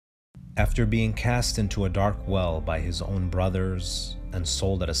After being cast into a dark well by his own brothers and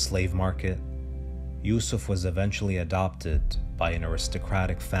sold at a slave market, Yusuf was eventually adopted by an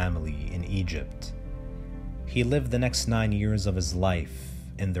aristocratic family in Egypt. He lived the next 9 years of his life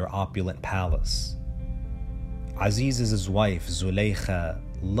in their opulent palace. Aziz's wife, Zuleikha,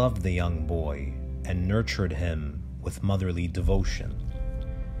 loved the young boy and nurtured him with motherly devotion.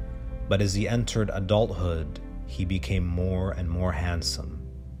 But as he entered adulthood, he became more and more handsome.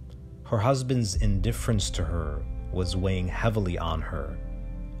 Her husband's indifference to her was weighing heavily on her,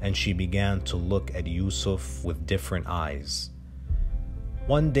 and she began to look at Yusuf with different eyes.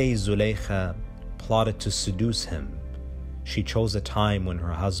 One day, Zulekha plotted to seduce him. She chose a time when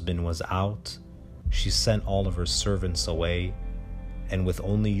her husband was out. She sent all of her servants away, and with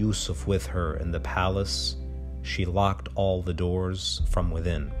only Yusuf with her in the palace, she locked all the doors from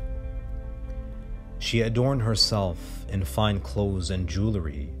within. She adorned herself in fine clothes and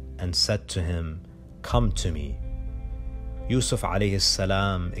jewelry and said to him, "Come to me." Yusuf alayhi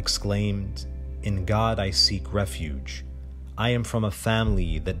salam exclaimed, "In God I seek refuge. I am from a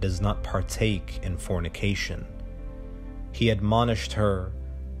family that does not partake in fornication." He admonished her,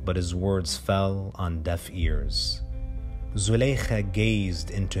 but his words fell on deaf ears. Zulekha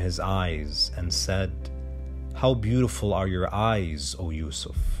gazed into his eyes and said, "How beautiful are your eyes, O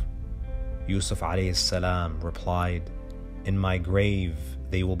Yusuf." Yusuf alayhi salam replied, "In my grave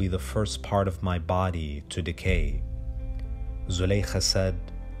they will be the first part of my body to decay." Zulekha said,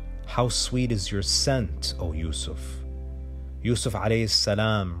 "How sweet is your scent, O Yusuf." Yusuf alayhi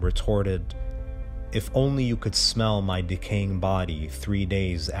salam retorted, "If only you could smell my decaying body 3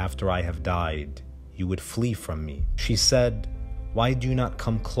 days after I have died, you would flee from me." She said, "Why do you not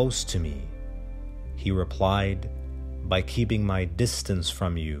come close to me?" He replied, "By keeping my distance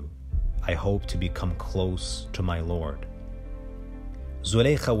from you, I hope to become close to my Lord."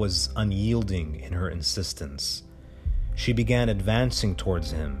 Zulekha was unyielding in her insistence. She began advancing towards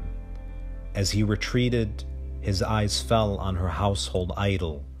him. As he retreated, his eyes fell on her household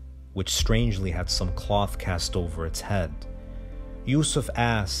idol, which strangely had some cloth cast over its head. Yusuf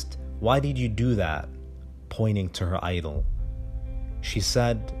asked, "Why did you do that?" pointing to her idol. She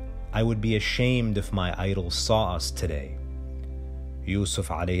said, "I would be ashamed if my idol saw us today." Yusuf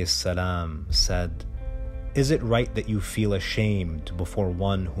alayhi salam said, "Is it right that you feel ashamed before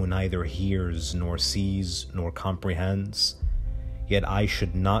one who neither hears nor sees nor comprehends? Yet I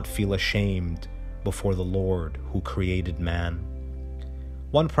should not feel ashamed before the Lord who created man."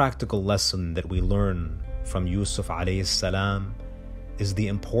 One practical lesson that we learn from Yusuf alayhi salam is the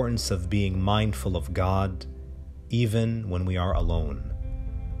importance of being mindful of God even when we are alone.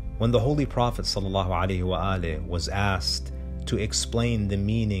 When the Holy Prophet ﷺ was asked to explain the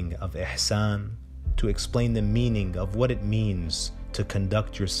meaning of ihsan, to explain the meaning of what it means to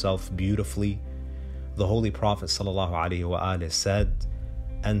conduct yourself beautifully, the Holy Prophet ﷺ said,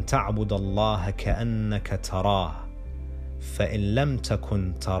 "أن تعبد الله كأنك تراه فإن لم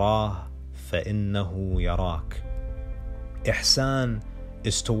تكن تراه فإنه يراك." Ihsan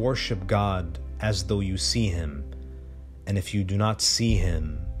is to worship God as though you see Him, and if you do not see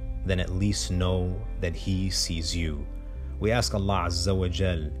Him, then at least know that He sees you. We ask Allah Azza wa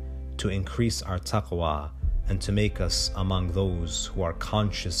Jal to increase our taqwa and to make us among those who are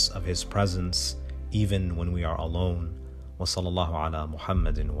conscious of His presence even when we are alone. وصلى الله على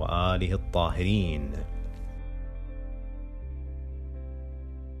محمد وآله الطاهرين.